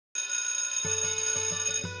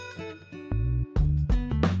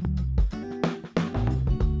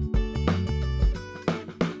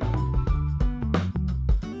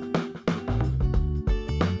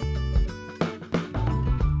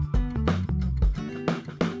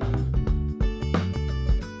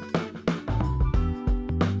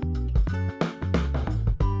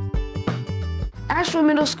Asheville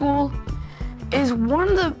Middle School is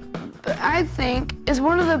I think,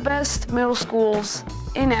 one of the best middle schools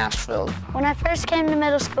in Asheville. When I first came to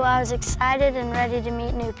middle school, I was excited and ready to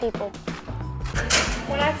meet new people.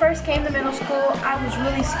 When I first came to middle school, I was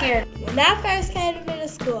really scared. When I first came to middle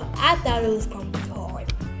school, I thought it was going to be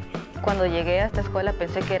hard. Cuando llegué a esta escuela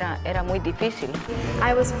pensé que era muy difícil.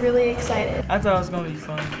 I was really excited. I thought it was going to be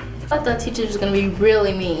fun. I thought the teacher was going to be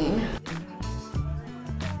really mean.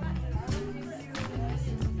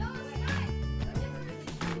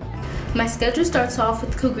 My schedule starts off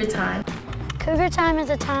with Cougar time. Cougar time is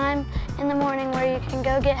a time in the morning where you can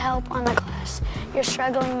go get help on the class you're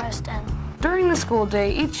struggling most in. During the school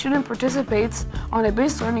day, each student participates on a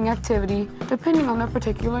base learning activity depending on their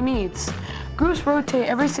particular needs. Groups rotate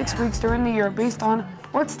every 6 weeks during the year based on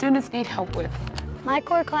what students need help with. My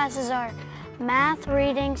core classes are math,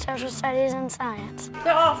 reading, social studies, and science.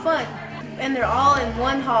 They're all fun, and they're all in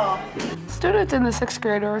one hall. Students in the 6th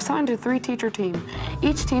grade are assigned to 3-teacher team.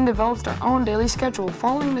 Each team develops their own daily schedule,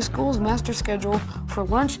 following the school's master schedule for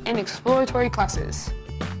lunch and exploratory classes.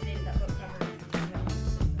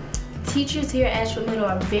 Teachers here at Asheville Middle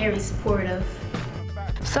are very supportive.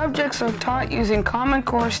 Subjects are taught using Common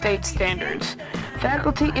Core state standards.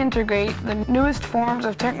 Faculty integrate the newest forms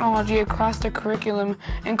of technology across the curriculum,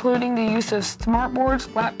 including the use of smartboards,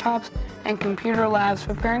 laptops, and computer labs,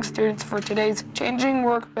 preparing students for today's changing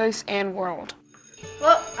workplace and world.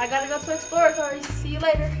 Well, I gotta go to exploratory. See you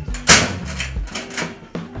later.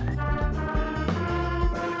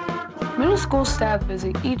 Middle school staff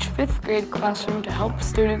visit each 5th grade classroom to help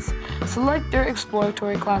students select their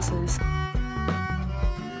exploratory classes.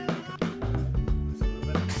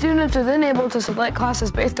 Students are then able to select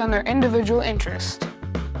classes based on their individual interest.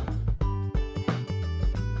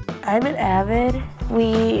 I'm an Avid.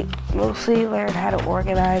 We mostly learn how to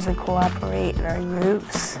organize and cooperate in our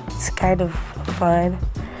groups. It's kind of fun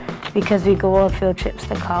because we go on field trips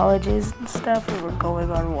to colleges and stuff, and we're going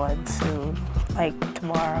on one soon, like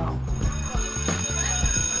tomorrow.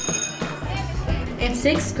 In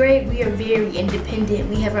 6th grade, we are very independent.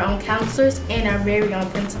 We have our own counselors and our very own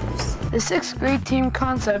principals. The 6th grade team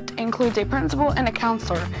concept includes a principal and a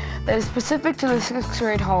counselor that is specific to the 6th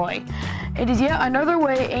grade hallway. It is yet another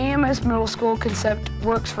way AMS Middle School concept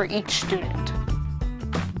works for each student.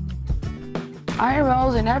 IRL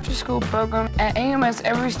is an after-school program at AMS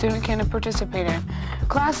every student can participate in.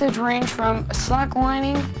 Classes range from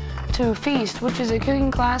slacklining to feast, which is a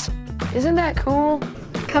cooking class. Isn't that cool?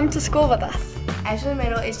 Come to school with us. Asheville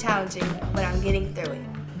Middle is challenging, but I'm getting through it.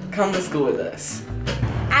 Come to school with us.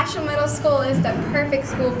 Asheville Middle School is the perfect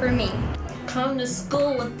school for me. Come to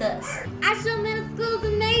school with us. Asheville Middle School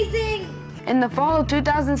is amazing! In the fall of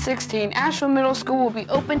 2016, Asheville Middle School will be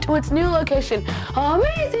open to its new location.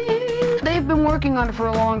 Amazing! They've been working on it for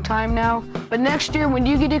a long time now, but next year when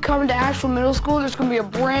you get to come to Asheville Middle School, there's going to be a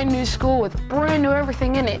brand new school with brand new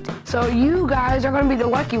everything in it. So you guys are going to be the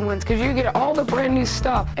lucky ones because you get all the brand new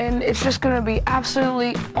stuff, and it's just going to be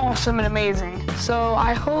absolutely awesome and amazing. So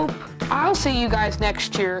I hope I'll see you guys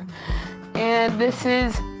next year. And this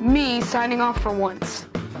is me signing off for once.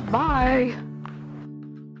 Bye.